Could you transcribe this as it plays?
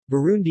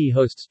Burundi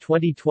hosts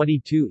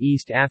 2022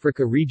 East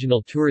Africa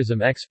Regional Tourism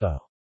Expo.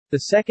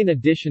 The second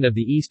edition of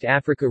the East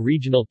Africa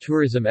Regional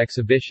Tourism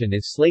Exhibition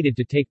is slated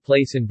to take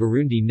place in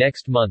Burundi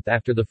next month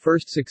after the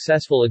first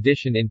successful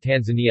edition in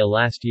Tanzania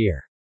last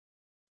year.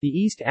 The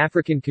East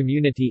African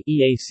Community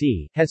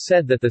 (EAC) has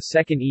said that the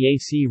second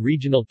EAC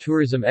Regional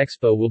Tourism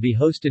Expo will be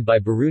hosted by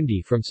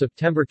Burundi from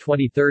September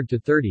 23 to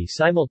 30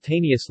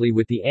 simultaneously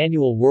with the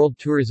annual World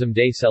Tourism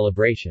Day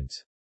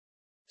celebrations.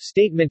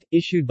 Statement,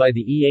 issued by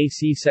the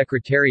EAC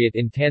Secretariat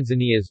in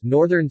Tanzania's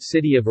northern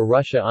city of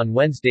Arusha on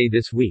Wednesday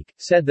this week,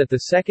 said that the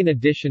second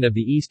edition of the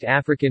East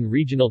African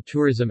Regional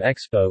Tourism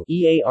Expo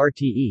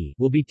 (EARTE)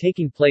 will be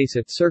taking place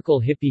at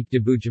Circle Hippique de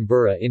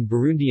Bujumbura in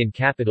Burundian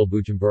capital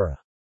Bujumbura.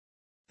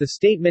 The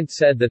statement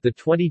said that the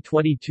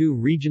 2022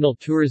 Regional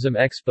Tourism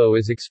Expo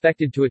is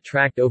expected to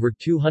attract over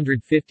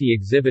 250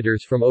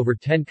 exhibitors from over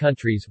 10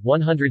 countries,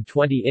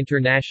 120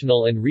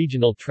 international and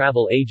regional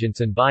travel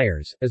agents and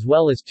buyers, as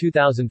well as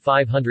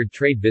 2,500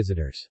 trade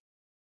visitors.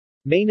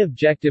 Main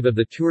objective of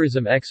the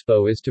Tourism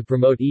Expo is to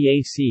promote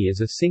EAC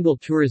as a single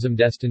tourism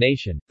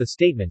destination, the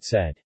statement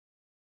said.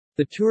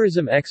 The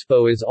Tourism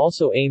Expo is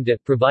also aimed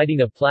at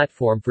providing a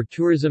platform for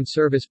tourism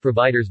service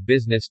providers'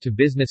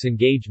 business-to-business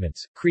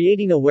engagements,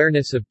 creating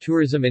awareness of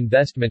tourism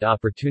investment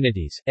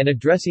opportunities, and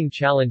addressing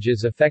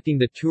challenges affecting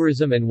the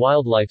tourism and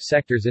wildlife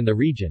sectors in the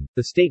region,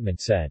 the statement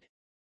said.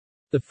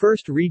 The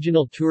first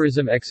regional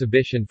tourism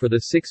exhibition for the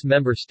 6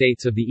 member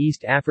states of the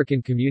East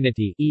African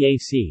Community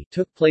 (EAC)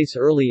 took place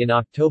early in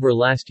October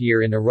last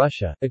year in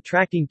Arusha,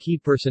 attracting key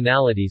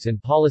personalities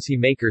and policy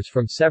makers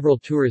from several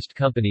tourist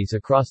companies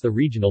across the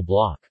regional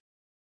bloc.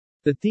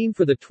 The theme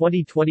for the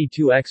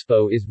 2022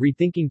 Expo is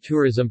Rethinking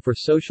Tourism for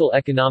Social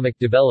Economic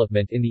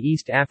Development in the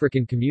East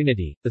African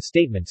Community, the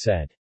statement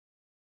said.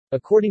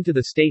 According to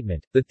the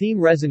statement, the theme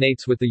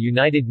resonates with the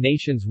United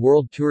Nations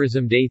World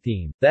Tourism Day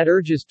theme, that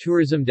urges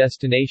tourism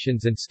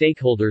destinations and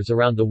stakeholders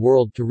around the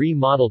world to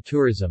remodel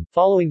tourism,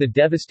 following the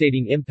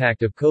devastating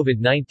impact of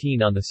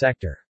COVID-19 on the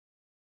sector.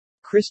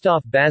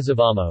 Christophe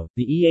Bazavamo,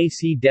 the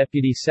EAC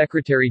Deputy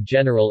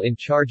Secretary-General in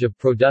charge of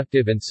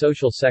productive and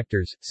social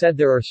sectors, said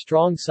there are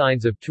strong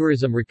signs of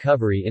tourism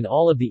recovery in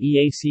all of the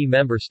EAC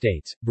member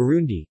states,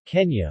 Burundi,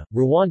 Kenya,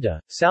 Rwanda,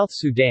 South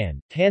Sudan,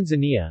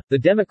 Tanzania, the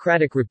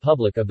Democratic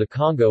Republic of the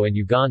Congo and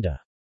Uganda.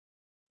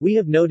 We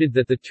have noted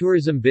that the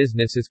tourism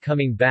business is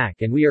coming back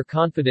and we are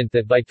confident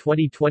that by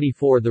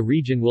 2024 the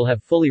region will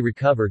have fully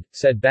recovered,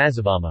 said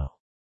Bazavamo.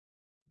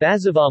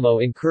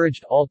 Bazavamo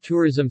encouraged all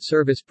tourism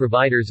service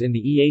providers in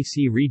the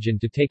EAC region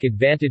to take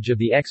advantage of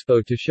the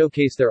expo to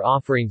showcase their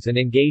offerings and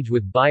engage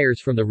with buyers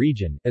from the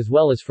region, as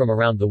well as from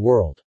around the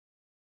world.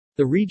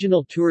 The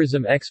Regional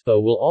Tourism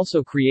Expo will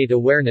also create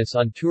awareness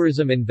on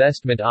tourism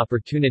investment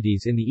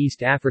opportunities in the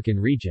East African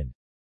region.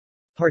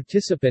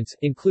 Participants,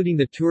 including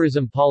the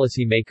tourism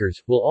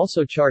policymakers, will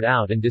also chart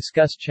out and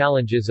discuss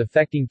challenges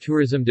affecting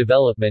tourism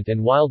development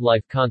and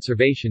wildlife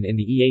conservation in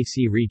the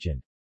EAC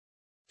region.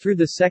 Through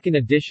the second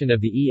edition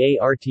of the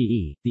EARTE,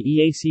 the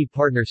EAC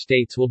partner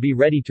states will be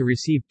ready to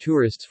receive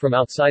tourists from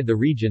outside the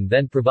region,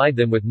 then provide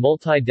them with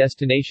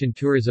multi-destination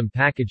tourism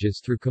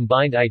packages through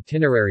combined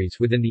itineraries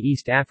within the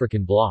East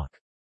African bloc.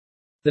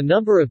 The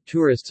number of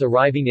tourists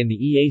arriving in the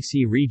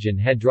EAC region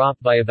had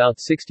dropped by about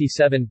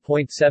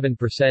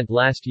 67.7%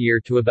 last year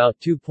to about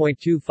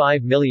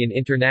 2.25 million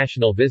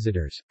international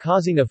visitors,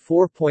 causing a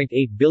 $4.8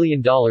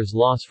 billion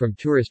loss from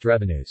tourist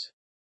revenues.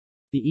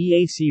 The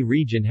EAC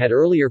region had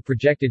earlier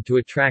projected to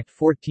attract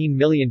 14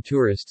 million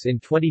tourists in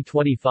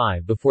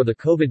 2025 before the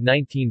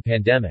COVID-19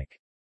 pandemic.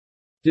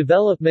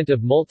 Development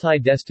of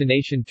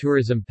multi-destination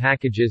tourism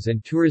packages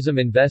and tourism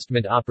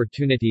investment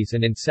opportunities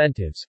and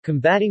incentives,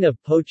 combating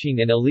of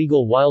poaching and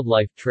illegal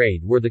wildlife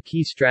trade were the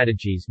key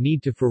strategies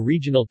needed for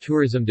regional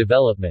tourism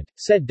development,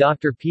 said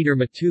Dr. Peter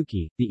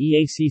Matuki, the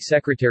EAC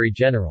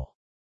Secretary-General.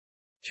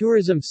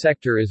 Tourism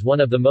sector is one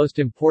of the most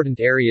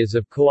important areas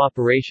of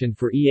cooperation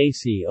for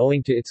EAC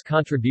owing to its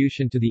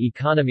contribution to the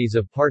economies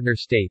of partner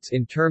states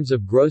in terms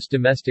of gross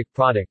domestic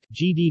product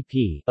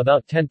 (GDP)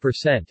 about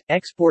 10%,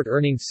 export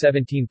earnings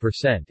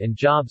 17% and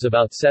jobs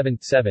about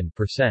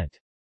 7%.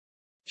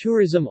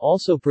 Tourism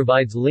also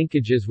provides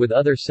linkages with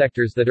other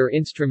sectors that are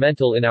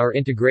instrumental in our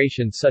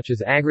integration, such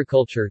as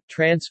agriculture,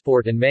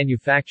 transport and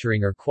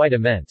manufacturing are quite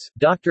immense,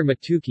 Dr.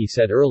 Matuki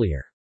said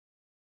earlier.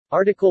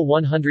 Article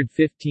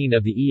 115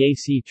 of the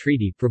EAC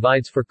Treaty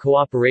provides for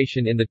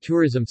cooperation in the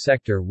tourism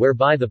sector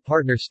whereby the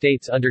partner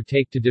states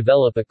undertake to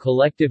develop a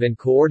collective and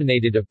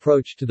coordinated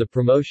approach to the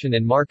promotion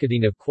and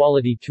marketing of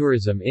quality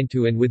tourism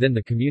into and within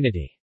the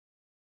community.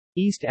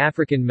 East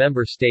African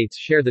member states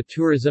share the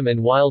tourism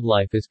and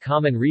wildlife as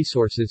common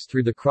resources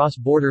through the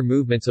cross-border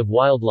movements of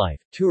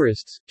wildlife,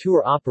 tourists,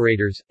 tour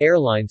operators,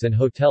 airlines and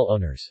hotel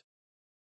owners.